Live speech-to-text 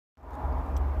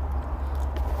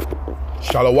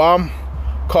Shalom,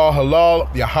 Kal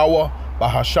Halal, Yahweh,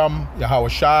 Bahasham, Yahweh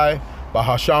Shai,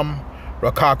 Bahasham,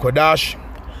 Rakah Kodash.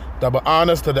 Double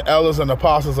honors to the elders and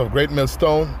apostles of Great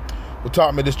Millstone who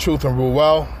taught me this truth and rule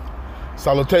well.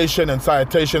 Salutation and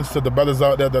salutations to the brothers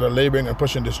out there that are laboring and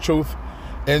pushing this truth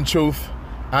and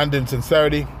in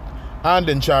sincerity and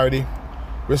in charity,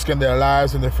 risking their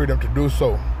lives and their freedom to do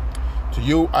so. To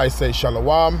you I say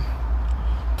Shalom,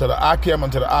 to the Akim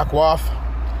and to the Akwaf,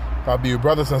 I'll be your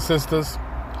brothers and sisters,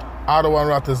 Adawan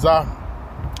Ratazah,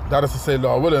 that is to say,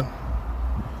 Lord willing,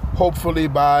 hopefully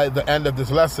by the end of this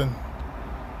lesson,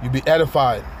 you'll be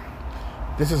edified.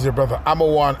 This is your brother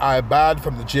Amawan Ibad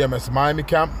from the GMS Miami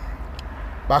camp,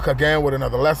 back again with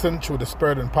another lesson through the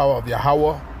spirit and power of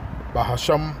Yahweh,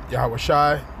 Bahasham, Yahweh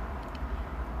Shai,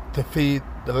 to feed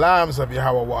the lambs of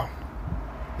Yahweh.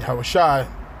 Yahweh Shai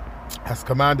has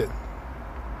commanded.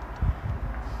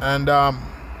 And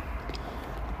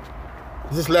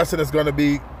this lesson is going to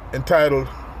be entitled,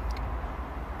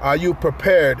 Are You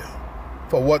Prepared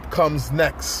for What Comes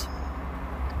Next?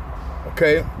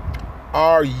 Okay?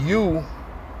 Are you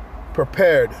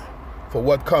prepared for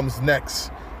what comes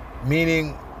next?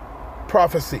 Meaning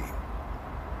prophecy.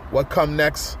 What comes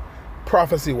next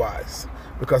prophecy-wise?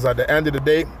 Because at the end of the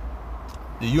day,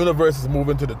 the universe is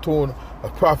moving to the tune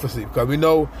of prophecy. Because we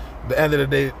know at the end of the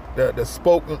day, the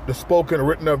spoken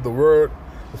written of the word,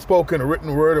 the spoken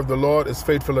written word of the Lord is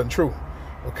faithful and true.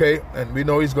 Okay? And we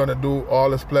know he's going to do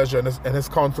all his pleasure, and his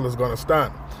counsel is going to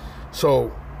stand.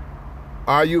 So,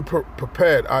 are you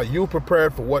prepared? Are you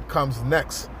prepared for what comes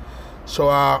next? So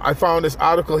I found this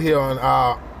article here on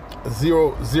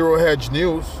Zero Hedge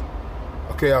News,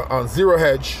 okay, on Zero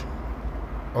Hedge,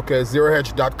 okay,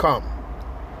 zerohedge.com,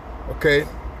 okay,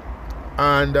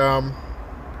 and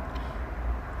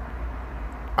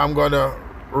I'm gonna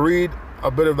read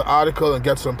a bit of the article and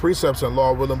get some precepts, and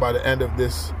Lord willing, by the end of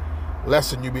this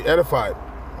lesson, you'll be edified,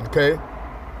 okay.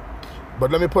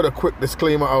 But let me put a quick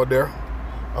disclaimer out there.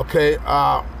 Okay,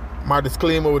 my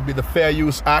disclaimer would be the Fair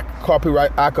Use Act,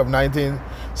 Copyright Act of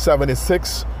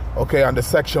 1976, okay, under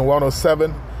Section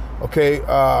 107, okay,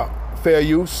 fair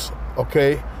use,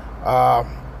 okay,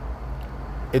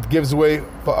 it gives way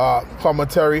for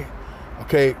commentary,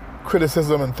 okay,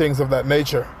 criticism and things of that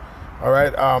nature, all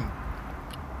right.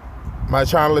 My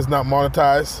channel is not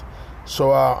monetized,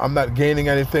 so I'm not gaining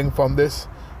anything from this,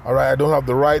 all right. I don't have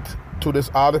the right to this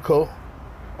article,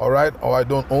 all right, or I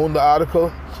don't own the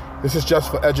article. This is just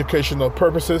for educational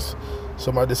purposes.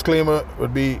 So my disclaimer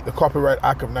would be the Copyright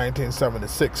Act of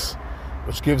 1976,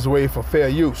 which gives way for fair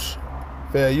use.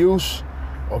 Fair use,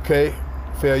 okay,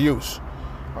 fair use.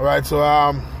 All right, so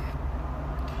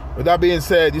with that being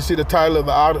said, you see the title of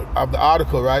the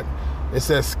article, right? It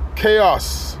says,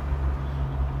 Chaos.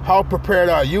 How prepared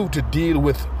are you to deal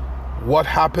with what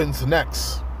happens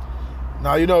next?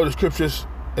 Now, you know the scriptures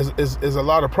is a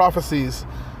lot of prophecies.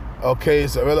 Okay,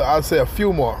 so I'll say a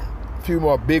few more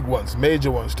big ones,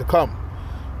 major ones to come.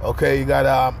 Okay, you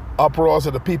got uproars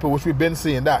of the people, which we've been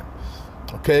seeing that.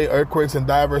 Okay, earthquakes in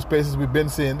diverse places, we've been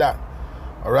seeing that.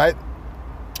 All right,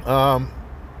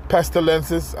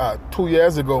 pestilences 2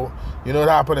 years ago, you know, it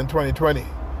happened in 2020.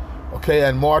 Okay,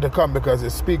 and more to come because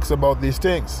it speaks about these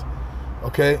things.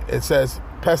 Okay, it says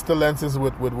pestilences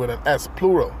with an S,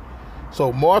 plural.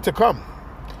 So more to come.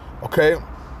 Okay.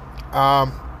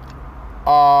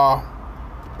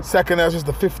 Second Ezra,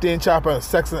 the 15th chapter, and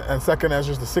Second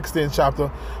Ezra, the 16th chapter,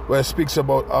 where it speaks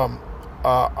about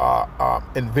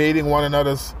invading one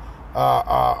another's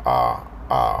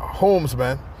homes,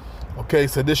 man. Okay,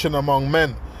 sedition among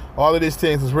men. All of these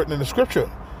things is written in the scripture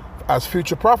as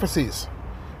future prophecies.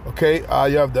 Okay,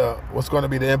 you have what's going to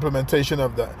be the implementation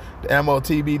of the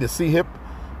MOTB, the CHIP.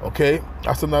 Okay,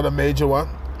 that's another major one.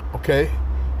 Okay,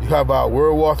 you have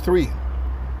World War III.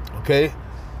 Okay,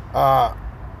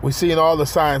 we're seeing all the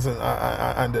signs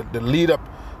and the lead up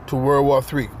to World War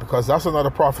III, because that's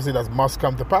another prophecy that must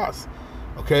come to pass.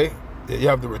 Okay, you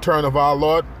have the return of our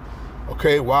Lord.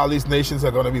 Okay, while these nations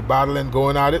are going to be battling,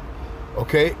 going at it.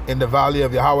 Okay, in the valley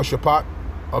of Yahweh Shaphat.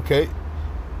 Okay,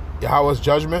 Yahweh's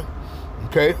judgment.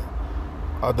 Okay,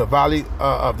 the valley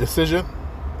of decision.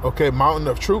 Okay, mountain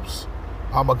of troops,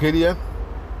 Armageddon.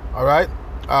 All right,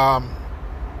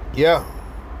 yeah.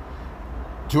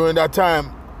 During that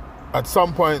time, at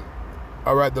some point,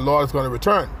 all right, the Lord is going to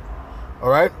return. All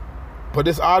right, but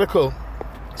this article,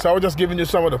 so I was just giving you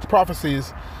some of the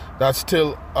prophecies that's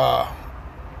still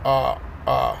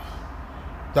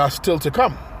to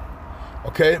come.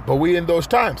 Okay, but we in those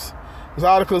times. This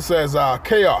article says,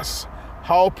 chaos.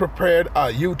 How prepared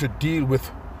are you to deal with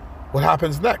what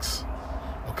happens next?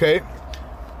 Okay,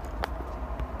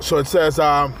 so it says,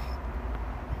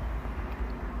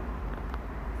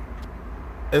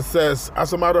 It says,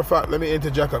 as a matter of fact, let me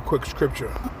interject a quick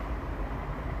scripture.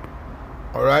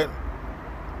 All right?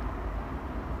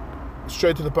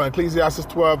 Straight to the point. Ecclesiastes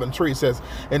 12:3 says,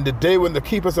 in the day when the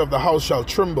keepers of the house shall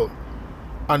tremble,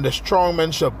 and the strong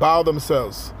men shall bow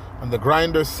themselves, and the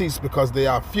grinders cease because they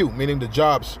are few, meaning the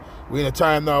jobs. We're in a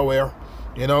time now where,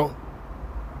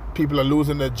 people are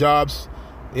losing their jobs,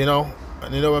 and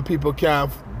when people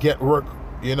can't get work,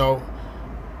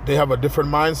 they have a different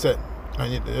mindset.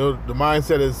 And the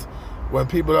mindset is when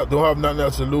people don't have nothing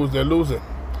else to lose, they're losing.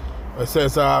 It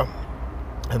says,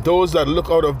 and those that look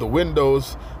out of the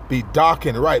windows be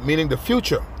darkened, right, meaning the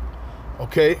future.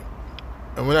 Okay?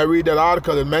 And when I read that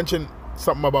article, it mentioned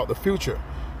something about the future.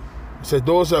 It says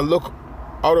those that look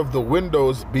out of the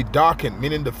windows be darkened,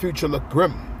 meaning the future look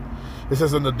grim. It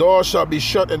says, and the doors shall be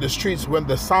shut in the streets when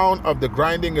the sound of the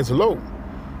grinding is low.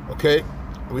 Okay?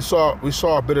 We saw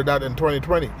a bit of that in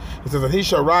 2020. It says, and he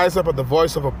shall rise up at the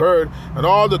voice of a bird, and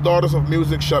all the daughters of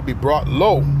music shall be brought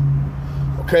low.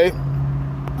 Okay?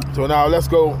 So now let's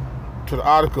go to the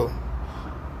article.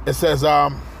 It says,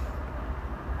 the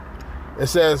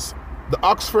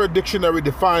Oxford Dictionary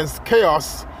defines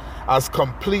chaos as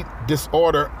complete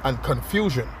disorder and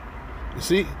confusion. You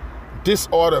see?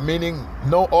 Disorder meaning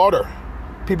no order.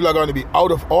 People are going to be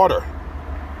out of order.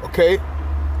 Okay?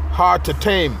 Hard to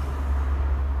tame.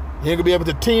 You ain't gonna be able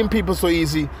to tame people so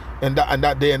easy in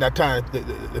that day and that time.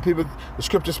 The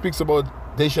scripture speaks about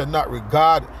they shall not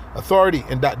regard authority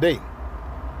in that day.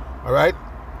 All right?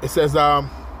 It says, the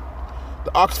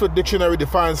Oxford Dictionary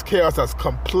defines chaos as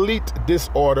complete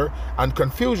disorder and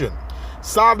confusion.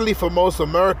 Sadly, for most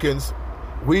Americans,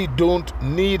 we don't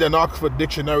need an Oxford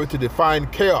Dictionary to define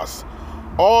chaos.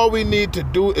 All we need to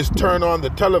do is turn on the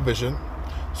television,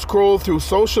 scroll through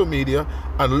social media,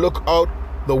 and look out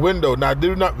the window. Now,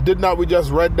 did not we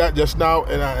just read that just now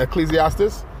in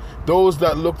Ecclesiastes? Those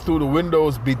that look through the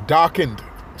windows be darkened.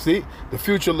 See, the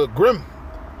future look grim,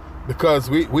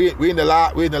 because we in the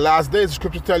last days. The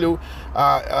scripture tell you,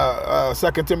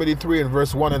 2 Timothy 3 and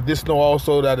verse 1, and this know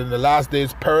also that in the last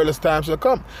days perilous times shall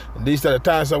come. And these are the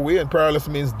times that we're in. Perilous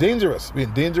means dangerous. We're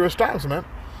in dangerous times, man.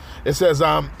 It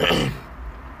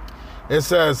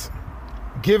says,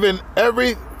 given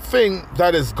everything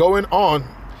that is going on,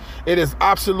 it is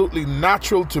absolutely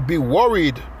natural to be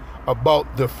worried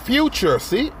about the future.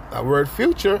 See, that word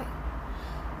future.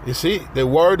 You see,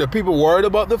 the people worried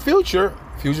about the future.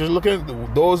 Future's looking,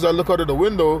 those that look out of the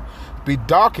window be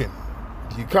darkened.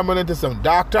 You're coming into some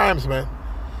dark times, man.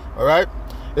 All right?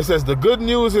 It says the good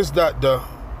news is that the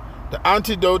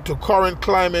antidote to current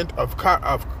climate of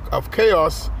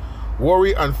chaos,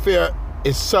 worry, and fear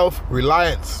is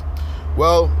self-reliance.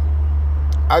 Well,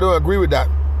 I don't agree with that.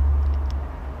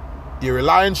 Your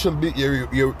reliance should be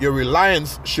your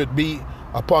reliance should be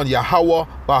upon Yahweh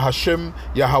Bahashim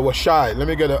Yahweh Shai. Let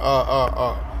me get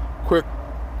a quick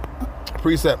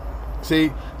precept.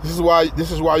 See, this is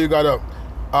why you gotta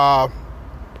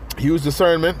use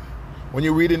discernment when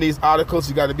you're reading these articles.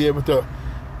 You got to be able to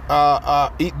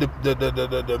eat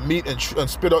the meat and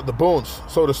spit out the bones,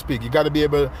 so to speak. You got to be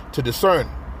able to discern.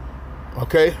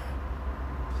 Okay.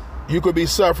 You could be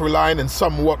self-reliant in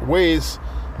somewhat ways,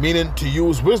 meaning to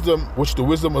use wisdom, which the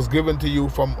wisdom was given to you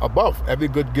from above. Every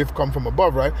good gift comes from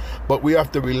above, right? But we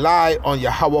have to rely on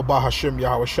Yahweh Bahashim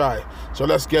Yahweh Shai. So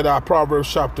let's get our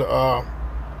Proverbs chapter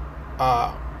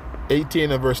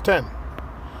 18 and verse 10.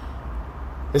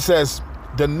 It says,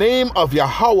 the name of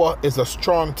Yahweh is a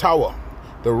strong tower.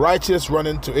 The righteous run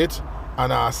into it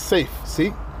and are safe.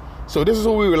 See? So this is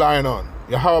who we're relying on.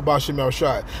 Yahweh Bahashim Yahweh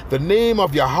Shai. The name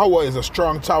of Yahweh is a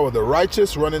strong tower. The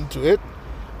righteous run into it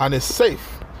and is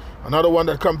safe. Another one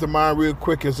that comes to mind real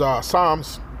quick is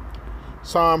Psalms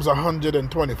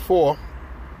 124.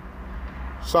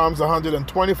 Psalms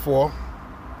 124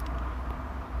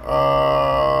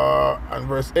 and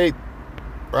verse 8,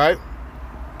 right?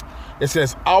 It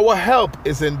says, our help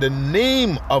is in the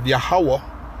name of Yahweh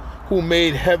who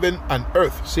made heaven and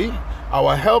earth. See?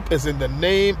 Our help is in the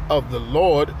name of the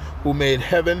Lord who made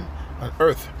heaven and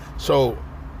earth. So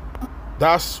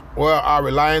that's where our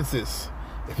reliance is.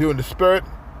 If you're in the spirit,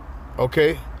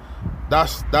 okay,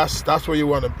 that's where you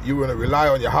want to rely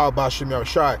on Yahweh Bahashim Yahweh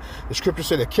Shai. The scripture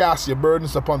said to cast your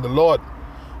burdens upon the Lord.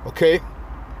 Okay,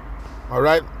 all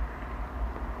right.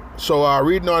 So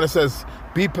reading on, it says,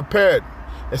 be prepared.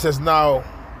 It says now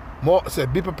more. It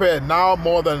said, be prepared now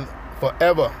more than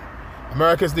forever.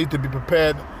 Americans need to be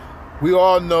prepared. We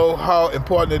all know how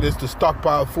important it is to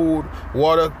stockpile food,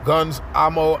 water, guns,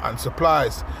 ammo, and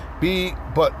supplies.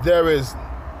 But there is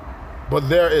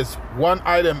one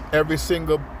item every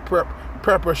single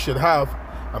prepper should have: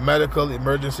 a medical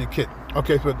emergency kit.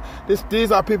 Okay, but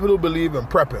these are people who believe in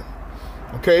prepping.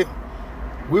 Okay?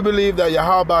 We believe that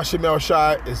Yahweh Shemel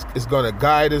Shai is going to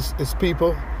guide his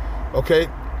people. Okay?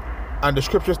 And the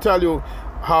scriptures tell you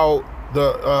how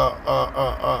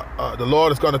the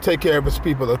Lord is going to take care of his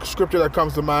people. The scripture that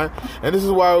comes to mind. And this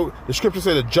is why the scripture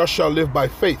says the just shall live by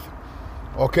faith.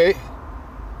 Okay?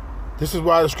 This is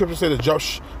why the scripture says the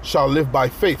just shall live by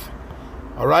faith.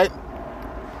 All right?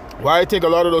 Why I think a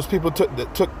lot of those people took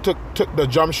the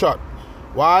jump shot.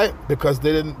 Why? Because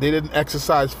they didn't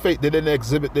exercise faith. They didn't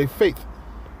exhibit their faith.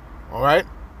 All right?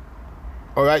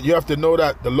 All right? You have to know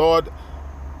that the Lord,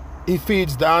 he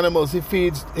feeds the animals, he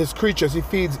feeds his creatures, he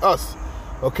feeds us.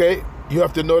 Okay? You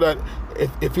have to know that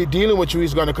if he's dealing with you,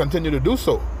 he's going to continue to do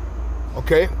so.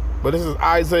 Okay? But this is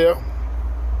Isaiah.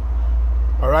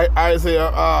 All right?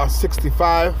 Isaiah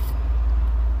 65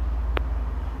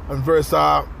 and verse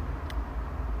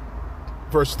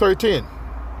 13.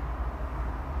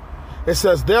 It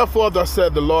says, therefore thus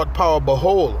said the Lord power,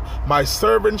 behold, my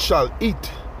servant shall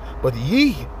eat, but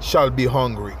ye shall be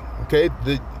hungry. Okay?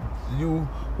 You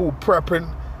who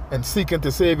prepping and seeking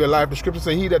to save your life, the scripture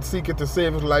says, he that seeketh to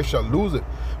save his life shall lose it.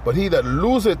 But he that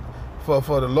loseth for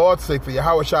the Lord's sake, for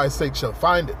Yahweh Shai's sake, shall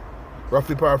find it.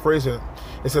 Roughly paraphrasing it.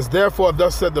 It says, therefore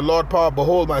thus said the Lord power,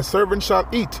 behold, my servant shall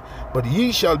eat, but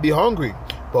ye shall be hungry.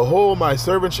 Behold, my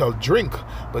servant shall drink,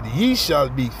 but ye shall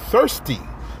be thirsty.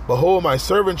 Behold, my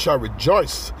servant shall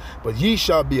rejoice, but ye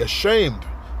shall be ashamed.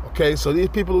 Okay, so these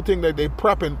people who think that they're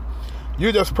prepping,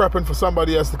 you're just prepping for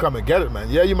somebody else to come and get it, man.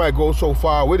 Yeah, you might go so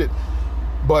far with it,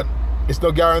 but it's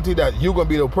no guarantee that you're going to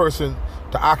be the person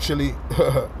to actually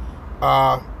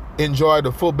enjoy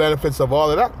the full benefits of all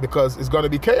of that, because it's going to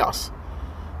be chaos.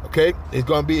 Okay, it's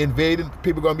going to be invading,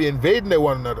 people are going to be invading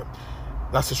one another.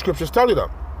 That's the scriptures tell you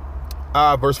that.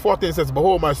 Verse 14 says,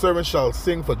 behold, my servant shall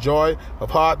sing for joy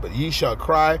of heart, but ye shall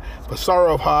cry for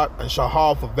sorrow of heart, and shall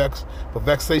howl for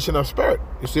vexation of spirit.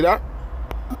 You see that?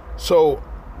 So,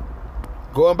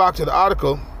 going back to the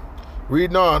article,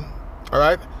 reading on, all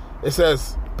right, it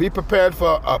says, be prepared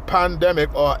for a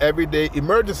pandemic or everyday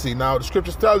emergency. Now, the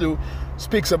scriptures tell you,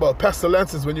 speaks about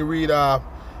pestilences when you read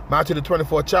Matthew the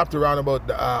 24th chapter, around about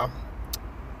the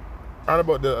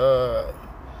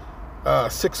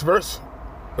 6th verse.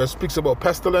 It speaks about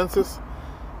pestilences.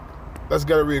 Let's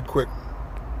get it real quick.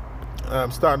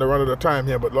 I'm starting to run out of time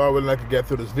here, but Lord willing, I can get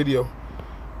through this video.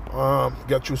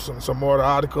 Get you some more of the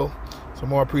article, some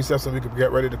more precepts, and we can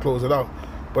get ready to close it out.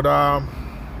 But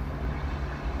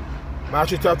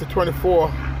Matthew chapter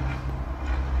 24,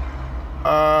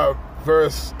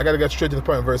 verse, I got to get straight to the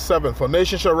point, verse 7. For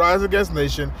nation shall rise against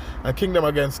nation, and kingdom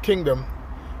against kingdom.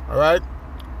 All right?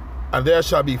 And there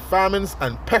shall be famines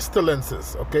and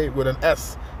pestilences, okay, with an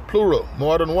S, plural,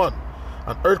 more than one,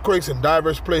 and earthquakes in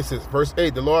diverse places. Verse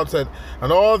 8, the Lord said,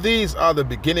 and all these are the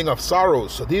beginning of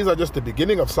sorrows. So these are just the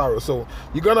beginning of sorrows. So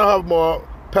you're going to have more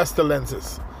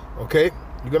pestilences, okay?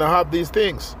 You're going to have these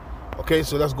things, okay?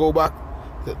 So let's go back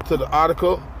to the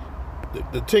article.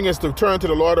 The thing is to turn to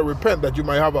the Lord and repent, that you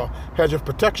might have a hedge of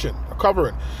protection, a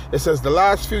covering. It says, the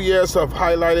last few years have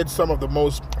highlighted some of the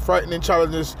most frightening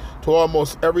challenges to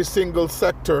almost every single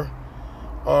sector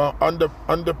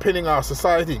underpinning our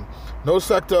society. No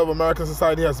sector of American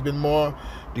society has been more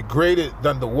degraded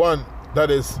than the one that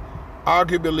is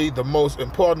arguably the most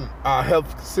important, our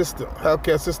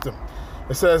healthcare system.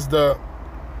 It says the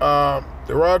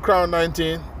Royal Crown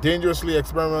 19, dangerously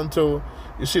experimental,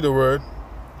 you see the word,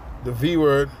 the V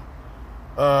word,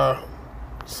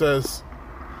 says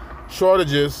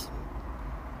shortages,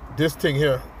 this thing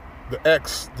here, the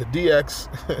X, the DX,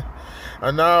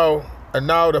 and now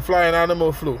the flying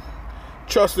animal flu.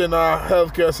 Trust in our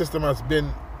healthcare system has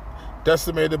been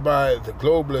decimated by the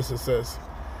globalists, it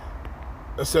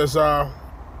says,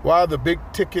 while the big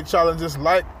ticket challenges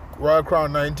like Royal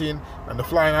Crown 19 and the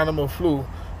flying animal flu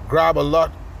grab a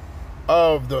lot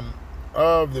of the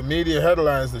media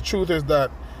headlines, the truth is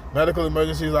that medical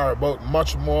emergencies are about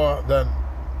much more than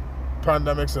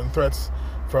pandemics and threats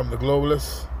from the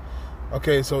globalists.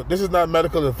 Okay, so this is not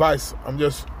medical advice. I'm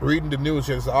just reading the news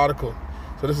here. It's an article.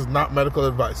 So this is not medical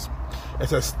advice. It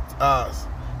says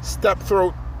step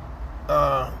throat,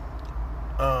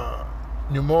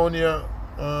 pneumonia,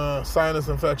 sinus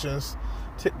infections,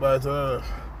 tick bites.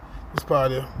 This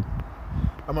part here.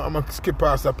 I'm going to skip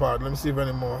past that part. Let me see if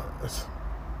any more.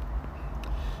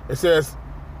 It says,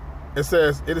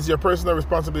 it is your personal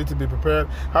responsibility to be prepared.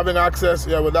 Having access,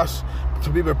 yeah, well, that's to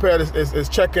be prepared is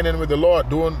checking in with the Lord,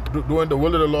 doing the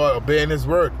will of the Lord, obeying His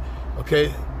word.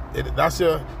 Okay, that's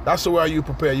the way you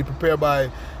prepare. You prepare by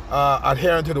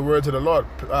adhering to the words of the Lord,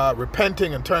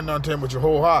 repenting and turning unto Him with your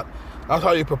whole heart. That's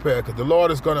how you prepare, because the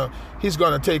Lord He's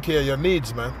gonna take care of your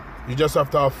needs, man. You just have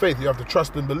to have faith. You have to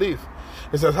trust and believe.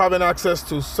 It says having access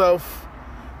to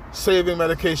self-saving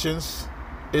medications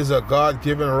is a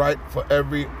God-given right for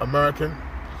every American.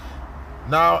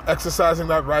 Now, exercising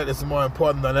that right is more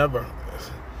important than ever.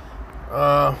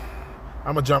 I'm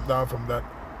going to jump down from that.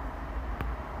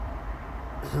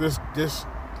 This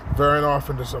veering off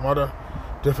into some other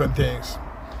different things.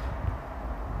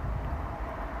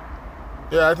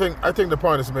 Yeah, I think the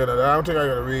point is made of that. I don't think I'm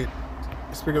going to read.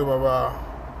 Speaking of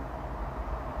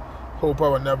hope I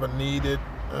would never need it,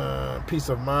 peace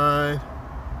of mind.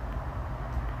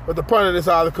 But the point of this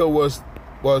article was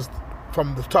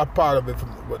from the top part of it, from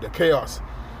the chaos,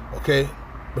 okay?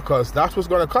 Because that's what's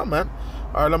going to come, man.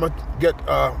 All right, I'm going to get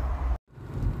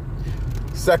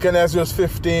 2nd Ezra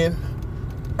 15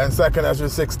 and 2nd Ezra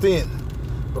 16,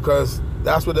 because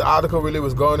that's what the article really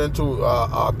was going into,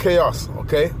 chaos,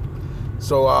 okay?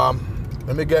 So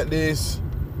let me get these,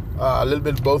 a little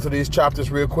bit both of these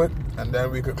chapters real quick, and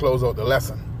then we could close out the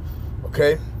lesson,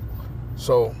 okay?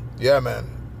 So, yeah, man.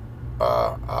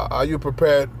 Are you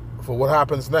prepared for what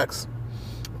happens next?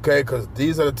 Okay, because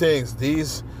these are the things,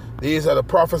 these are the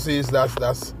prophecies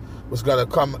that's what's going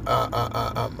to come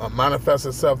manifest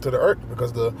itself to the earth,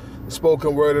 because the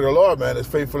spoken word of the Lord, man, is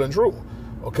faithful and true.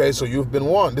 Okay, so you've been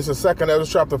warned. This is 2nd Ezra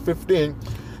chapter 15,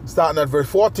 starting at verse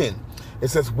 14. It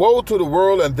says, woe to the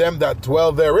world and them that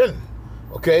dwell therein.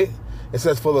 Okay, it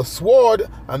says, for the sword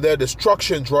and their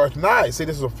destruction draweth nigh. See,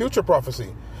 this is a future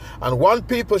prophecy. And one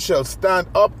people shall stand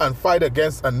up and fight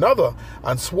against another,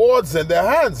 and swords in their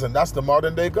hands. And that's the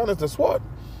modern day gun, is the sword.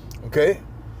 Okay?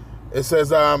 It says,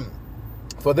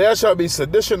 for there shall be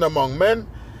sedition among men,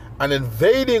 and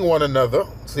invading one another.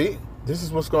 See, this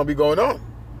is what's going to be going on.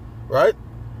 Right?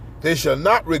 They shall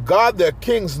not regard their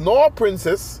kings nor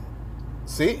princes.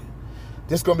 See?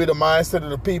 This is going to be the mindset of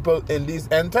the people in these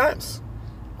end times.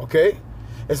 Okay?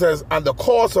 It says, and the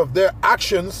cause of their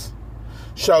actions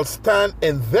shall stand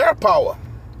in their power.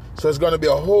 So it's going to be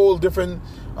a whole different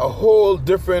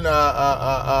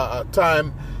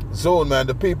time zone, man.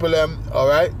 The people, all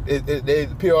right, they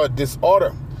pure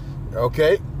disorder.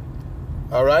 Okay,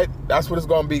 all right. That's what it's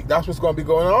going to be. That's what's going to be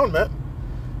going on, man.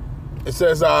 It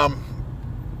says, a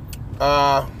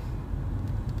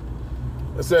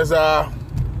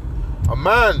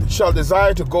man shall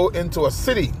desire to go into a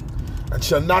city and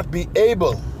shall not be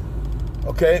able.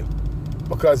 Okay.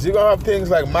 Because you're going to have things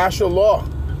like martial law.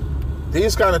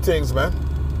 These kind of things, man,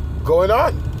 going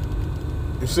on.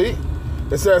 You see?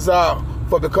 It says,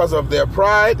 for because of their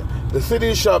pride, the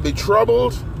cities shall be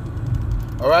troubled.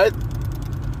 All right?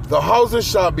 The houses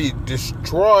shall be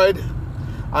destroyed,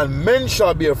 and men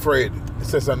shall be afraid. It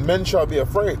says, and men shall be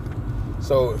afraid.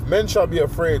 So if men shall be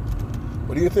afraid,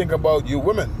 what do you think about you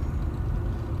women?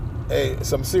 Hey,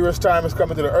 some serious time is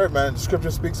coming to the earth, man. The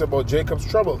scripture speaks about Jacob's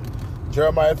trouble.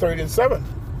 Jeremiah 30:7.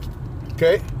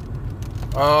 Okay.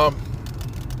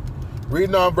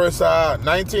 Reading on verse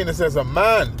 19, it says, a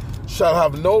man shall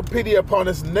have no pity upon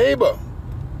his neighbor,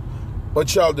 but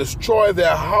shall destroy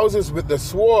their houses with the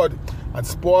sword and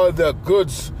spoil their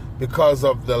goods because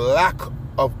of the lack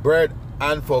of bread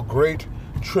and for great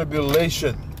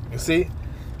tribulation. You see?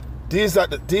 These are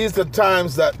the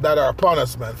times that are upon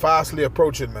us, man. Fastly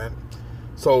approaching, man.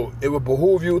 So it will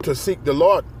behoove you to seek the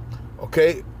Lord.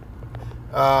 Okay?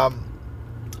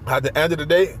 At the end of the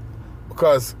day,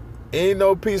 because ain't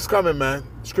no peace coming, man.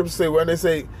 Scripture say when they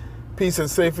say peace and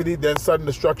safety, then sudden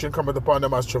destruction cometh upon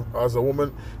them as a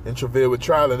woman in travail with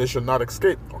trial, and they shall not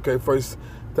escape. Okay, 1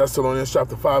 Thessalonians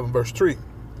chapter 5 and verse 3.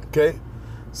 Okay,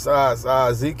 so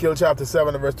Ezekiel chapter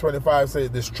 7 and verse 25 say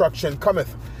destruction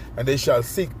cometh, and they shall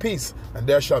seek peace, and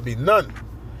there shall be none.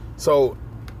 So,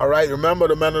 all right, remember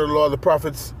the men of the Lord, the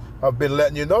prophets, have been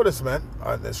letting you know this, man.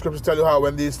 The scriptures tell you how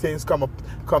when these things come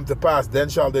to pass, then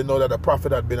shall they know that a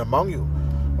prophet had been among you.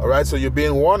 All right, so you're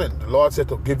being warned. The Lord said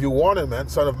to give you warning, man.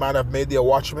 Son of man, have made thee a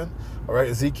watchman. All right,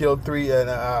 Ezekiel 3 and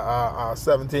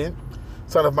 17.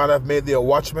 Son of man, have made thee a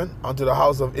watchman unto the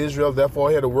house of Israel.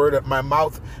 Therefore, hear the word at my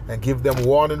mouth and give them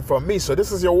warning from me. So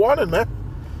this is your warning, man.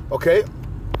 Okay,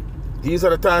 these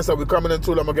are the times that we're coming into.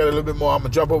 I'm gonna get a little bit more. I'm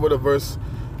gonna jump over the verse.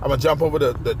 I'm going to jump over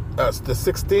the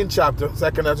 16th chapter,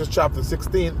 2nd Ezra chapter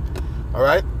 16, all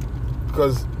right?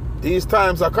 Because these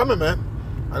times are coming, man.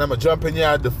 And I'm going to jump in here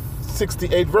at the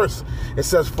 68th verse. It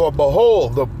says, for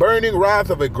behold, the burning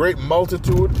wrath of a great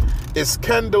multitude is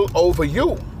kindled over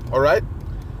you, all right?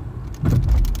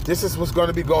 This is what's going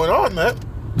to be going on, man.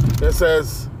 It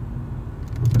says,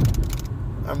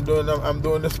 I'm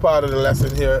doing this part of the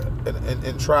lesson here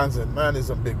in transit. Man, there's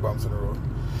some big bumps in the road.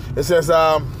 It says,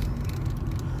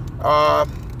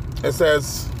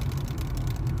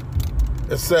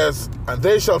 and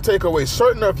they shall take away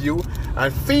certain of you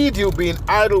and feed you, being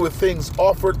idle with things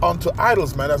offered unto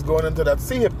idols, man. That's going into that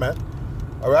sihip, man.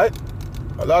 All right.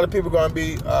 A lot of people going to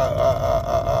be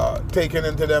taken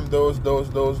into them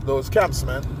those camps,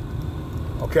 man.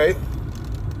 Okay.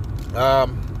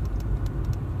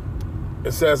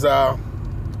 It says,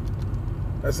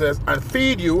 and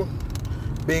feed you,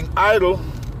 being idle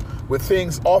with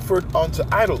things offered unto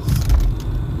idols.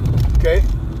 Okay.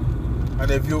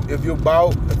 And if you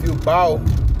bow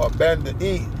or bend the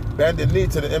knee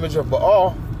to the image of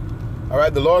Baal, all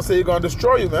right, the Lord said He's going to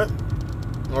destroy you, man.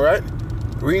 All right.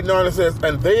 Reading on, it says,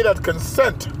 and they that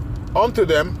consent unto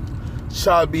them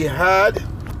shall be had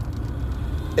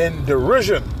in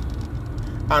derision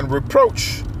and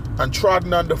reproach and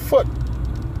trodden under foot.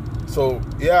 So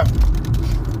yeah,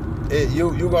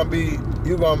 you're gonna be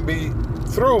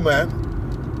through, man.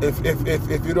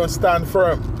 If you don't stand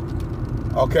firm,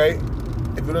 okay.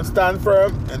 If you don't stand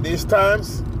firm in these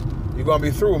times, you're gonna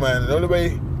be through, man. The only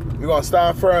way you're gonna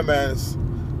stand firm, man, is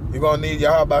you're gonna need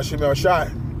Yahweh Shemel Shai.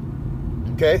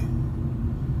 Okay?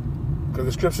 Because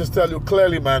the scriptures tell you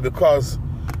clearly, man, because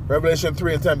Revelation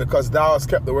 3:10, because thou hast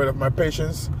kept the word of my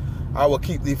patience, I will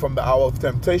keep thee from the hour of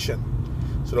temptation.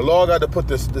 So the Lord got to put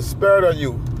the spirit on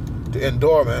you to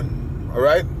endure, man. All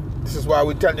right? This is why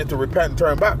we tell you to repent and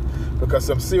turn back, because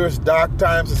some serious dark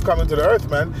times is coming to the earth,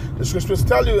 man. The scriptures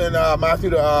tell you in Matthew,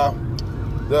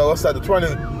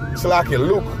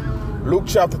 Luke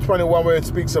chapter 21, where it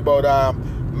speaks about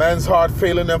man's heart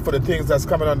failing them for the things that's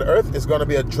coming on the earth. It's going to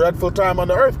be a dreadful time on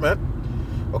the earth, man.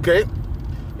 Okay?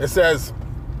 It says,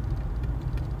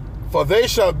 for they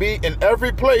shall be in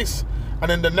every place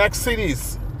and in the next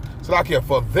cities.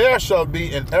 For there shall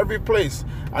be in every place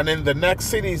and in the next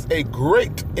cities a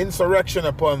great insurrection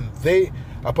upon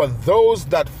those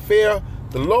that fear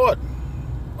the Lord.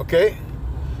 Okay?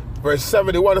 Verse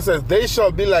 71, it says, they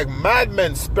shall be like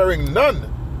madmen, sparing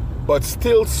none, but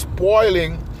still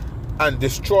spoiling and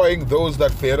destroying those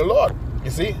that fear the Lord.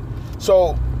 You see?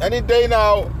 So any day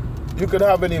now, you could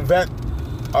have an event,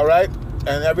 all right,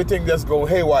 and everything just go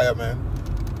haywire, man.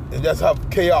 You just have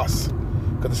chaos.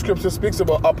 Because the scripture speaks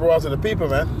about uproars of the people,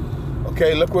 man.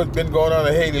 Okay, look what's been going on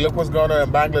in Haiti. Look what's going on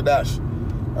in Bangladesh.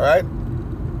 All right?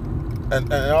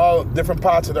 And all different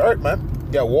parts of the earth, man.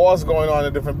 You got wars going on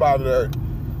in different parts of the earth.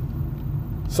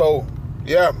 So,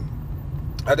 yeah,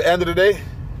 at the end of the day,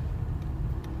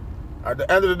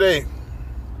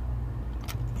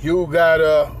 you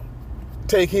gotta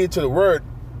take heed to the word,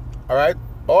 all right,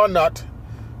 or not,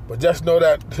 but just know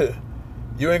that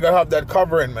you ain't gonna have that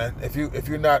covering, man. If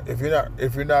you're not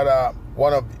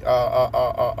one of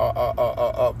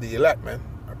the elect, man.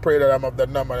 I pray that I'm of that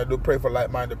number, and I do pray for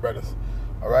like-minded brothers.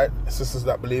 All right, sisters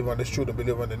that believe on this truth and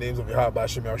believe on the names of Yahweh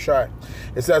Shemel Shai.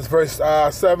 It says, verse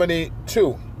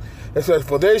 72. It says,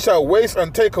 for they shall waste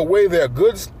and take away their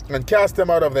goods and cast them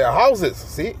out of their houses.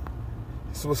 See,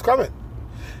 this is what's coming.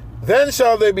 Then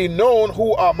shall they be known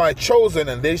who are my chosen,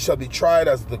 and they shall be tried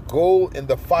as the gold in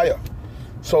the fire.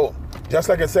 So, just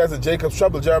like it says in Jacob's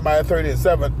trouble, Jeremiah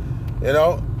 30:7, you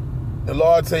know, the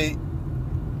Lord say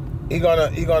He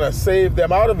gonna save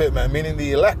them out of it, man. Meaning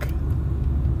the elect.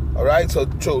 All right. So,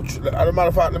 as a matter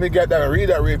of fact, let me get that and read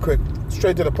that real quick,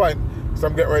 straight to the point, because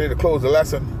I'm getting ready to close the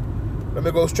lesson. Let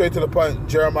me go straight to the point.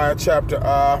 Jeremiah chapter,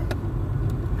 all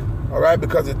right,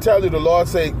 because it tells you the Lord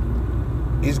say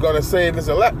He's going to save His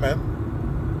elect, man.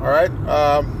 All right.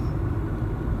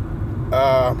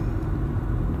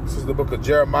 This is the book of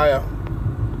Jeremiah.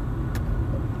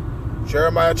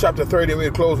 Jeremiah chapter 30.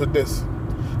 We'll close with this,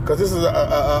 because this is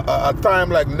a time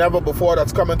like never before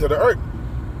that's coming to the earth.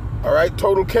 All right.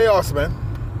 Total chaos, man.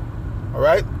 All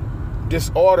right.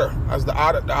 Disorder, as the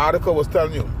article was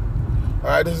telling you. All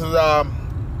right, this is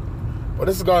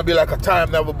this is going to be like a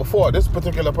time never before. This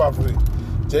particular prophecy,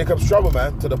 Jacob's trouble,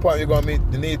 man, to the point you're going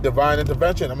to need divine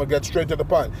intervention. I'm going to get straight to the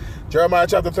point. Jeremiah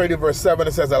chapter 30, verse 7,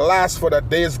 it says, alas, for that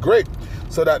day is great,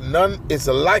 so that none is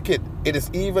like it. It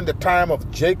is even the time of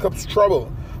Jacob's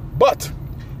trouble, but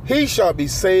he shall be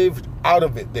saved out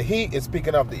of it. The he is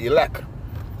speaking of the elect,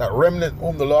 that remnant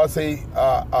whom the Lord say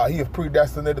He has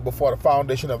predestinated before the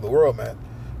foundation of the world, man.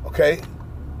 Okay.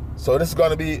 So this is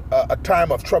going to be a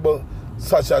time of trouble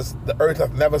such as the earth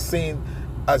have never seen,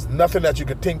 as nothing that you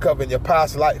could think of in your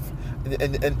past life,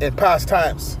 in past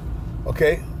times.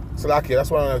 Okay? So that's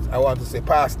what I wanted to say,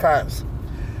 past times.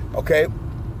 Okay?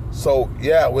 So,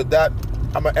 yeah, with that,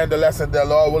 I'm going to end the lesson there.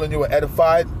 Lord willing, you were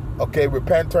edified. Okay?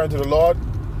 Repent, turn to the Lord.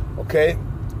 Okay?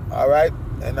 All right?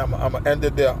 And I'm going to end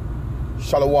it there.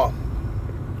 Shalom.